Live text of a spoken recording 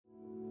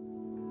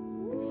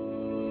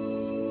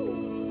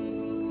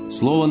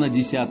Слово на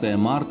 10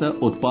 марта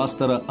от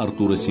пастора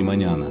Артура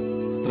Симоняна.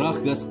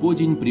 «Страх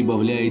Господень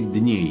прибавляет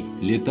дней,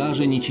 лета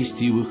же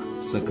нечестивых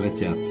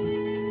сократятся».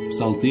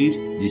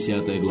 Псалтырь,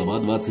 10 глава,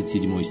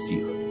 27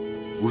 стих.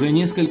 Уже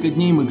несколько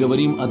дней мы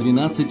говорим о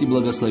 12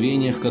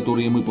 благословениях,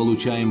 которые мы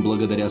получаем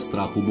благодаря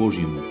страху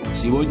Божьему.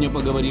 Сегодня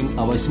поговорим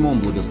о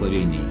 8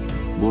 благословении.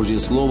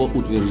 Божье Слово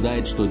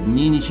утверждает, что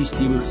дни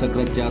нечестивых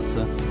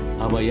сократятся,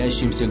 а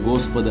боящимся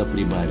Господа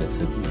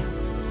прибавятся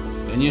дни.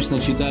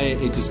 Конечно, читая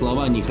эти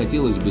слова, не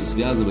хотелось бы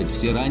связывать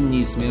все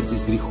ранние смерти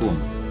с грехом.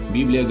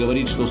 Библия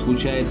говорит, что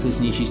случается с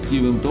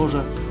нечестивым то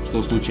же,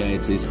 что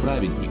случается и с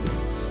праведником.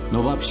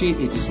 Но вообще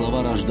эти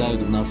слова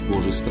рождают в нас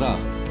Божий страх,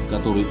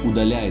 который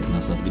удаляет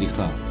нас от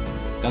греха.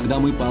 Когда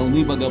мы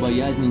полны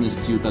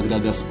богобоязненностью, тогда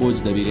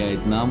Господь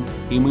доверяет нам,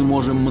 и мы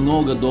можем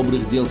много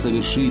добрых дел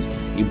совершить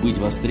и быть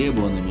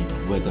востребованными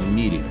в этом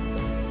мире.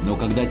 Но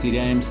когда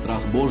теряем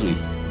страх Божий,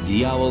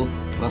 дьявол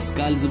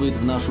проскальзывает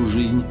в нашу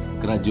жизнь,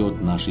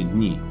 крадет наши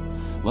дни.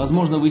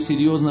 Возможно, вы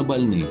серьезно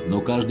больны,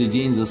 но каждый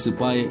день,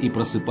 засыпая и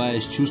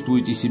просыпаясь,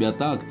 чувствуете себя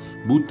так,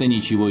 будто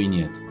ничего и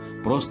нет.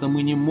 Просто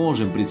мы не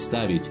можем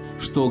представить,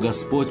 что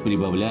Господь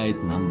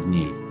прибавляет нам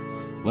дней.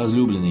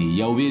 Возлюбленные,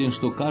 я уверен,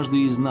 что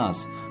каждый из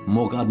нас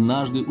мог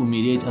однажды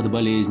умереть от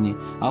болезни,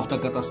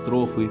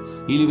 автокатастрофы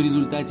или в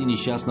результате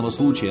несчастного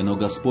случая, но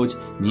Господь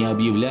не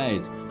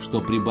объявляет,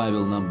 что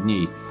прибавил нам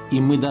дней, и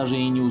мы даже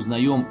и не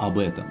узнаем об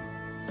этом.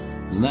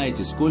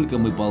 Знаете, сколько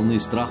мы полны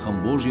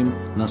страхом Божьим,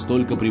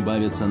 настолько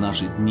прибавятся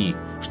наши дни,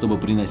 чтобы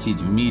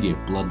приносить в мире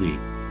плоды.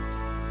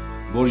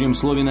 В Божьем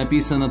Слове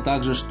написано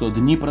также, что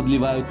дни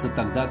продлеваются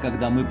тогда,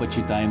 когда мы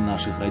почитаем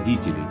наших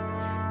родителей.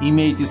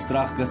 Имейте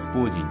страх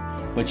Господень,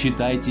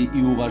 почитайте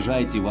и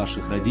уважайте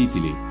ваших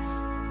родителей.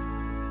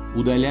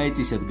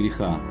 Удаляйтесь от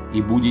греха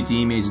и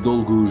будете иметь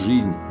долгую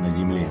жизнь на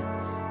земле.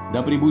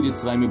 Да пребудет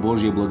с вами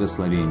Божье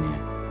благословение.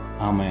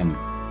 Аминь.